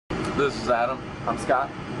This is Adam. I'm Scott.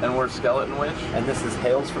 And we're Skeletonwitch. And this is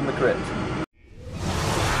Hails from the Crypt.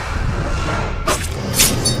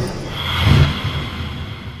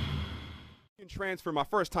 Transfer my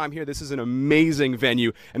first time here. This is an amazing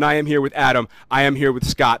venue, and I am here with Adam. I am here with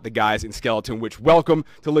Scott, the guys in Skeletonwitch. Welcome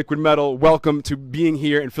to Liquid Metal. Welcome to being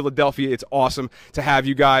here in Philadelphia. It's awesome to have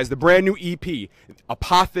you guys. The brand new EP,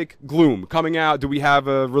 Apothic Gloom, coming out. Do we have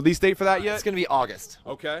a release date for that yet? It's going to be August.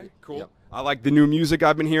 Okay, cool. Yep. I like the new music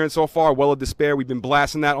I've been hearing so far. Well of Despair, we've been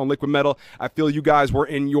blasting that on Liquid Metal. I feel you guys were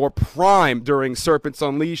in your prime during Serpents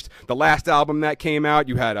Unleashed, the last album that came out.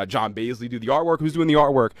 You had John Baisley do the artwork. Who's doing the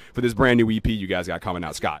artwork for this brand new EP you guys got coming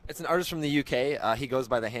out, Scott? It's an artist from the UK. He goes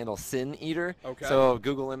by the handle Sin Eater. Okay. So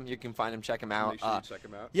Google him. You can find him. Check him out. Make sure you check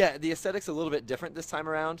him out. Yeah, the aesthetic's a little bit different this time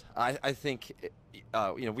around. I think,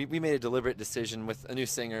 we made a deliberate decision with a new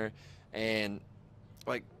singer, and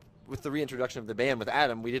like with the reintroduction of the band with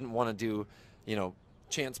Adam, we didn't want to do,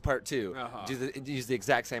 Chance Part 2, use the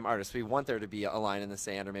exact same artist. We want there to be a line in the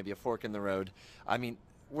sand or maybe a fork in the road. I mean,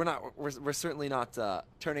 we're certainly not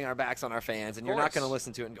turning our backs on our fans, and you're not going to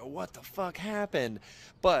listen to it and go, what the fuck happened?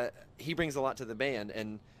 But he brings a lot to the band,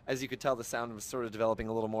 and as you could tell, the sound was sort of developing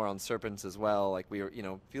a little more on Serpents as well. Like we were,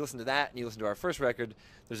 if you listen to that and you listen to our first record,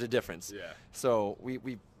 there's a difference. Yeah. So we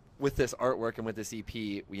with this artwork and with this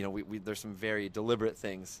EP, there's some very deliberate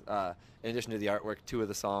things. In addition to the artwork, 2 of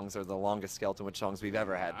the songs are the longest Skeletonwitch songs we've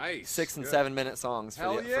ever had. Nice. 6 and 7 minute songs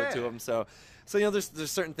for 2 of them. So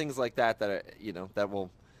there's certain things like that that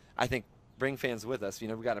will, I think, bring fans with us. We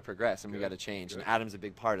got to progress and we got to change, and Adam's a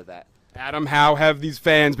big part of that. Adam, how have these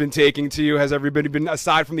fans been taking to you? Has everybody been,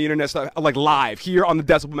 aside from the internet stuff, like live here on the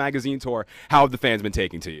Decibel Magazine tour, how have the fans been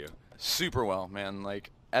taking to you? Super well, man.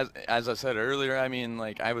 Like, as I said earlier, I mean,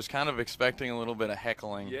 like, I was kind of expecting a little bit of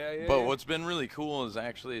heckling. But what's been really cool is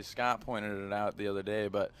actually, Scott pointed it out the other day,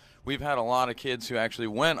 but we've had a lot of kids who actually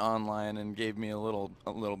went online and gave me a little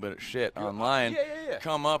bit of shit online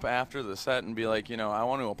come up after the set and be like, I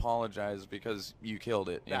want to apologize because you killed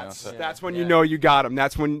it. That's when you know you got them.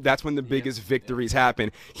 That's when the biggest victories happen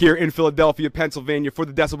here in Philadelphia, Pennsylvania for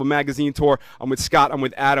the Decibel Magazine tour. I'm with Scott. I'm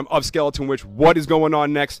with Adam of Skeletonwitch. What is going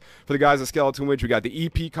on next for the guys of Skeletonwitch? We got the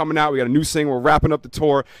EP coming out. We got a new single. We're wrapping up the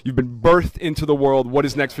tour. You've been birthed into the world. What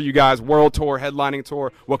is next for you guys? World tour, headlining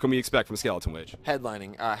tour. What can we expect from Skeletonwitch?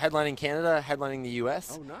 Headlining Canada, headlining the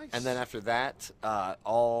U.S. Oh, nice. And then after that,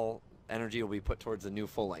 all energy will be put towards a new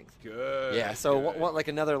full length. Good. Yeah. So what like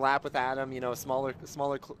another lap with Adam?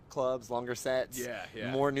 Smaller clubs, longer sets.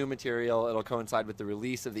 More new material. It'll coincide with the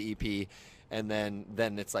release of the EP. And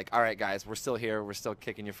then it's like, all right, guys, we're still here. We're still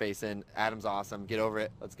kicking your face in. Adam's awesome. Get over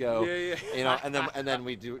it. Let's go. And then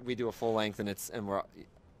we do a full length, and we're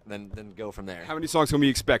then go from there. How many songs can we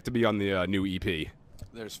expect to be on the new EP?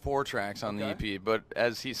 There's 4 tracks on the EP, but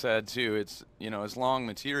as he said too, it's it's long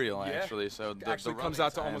material actually. So the comes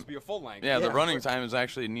out to almost be a full length. Yeah, the running time is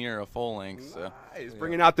actually near a full length. So. Nice.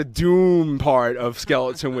 Bringing out the doom part of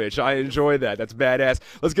Skeletonwitch. I enjoy that. That's badass.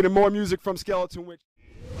 Let's get in more music from Skeletonwitch.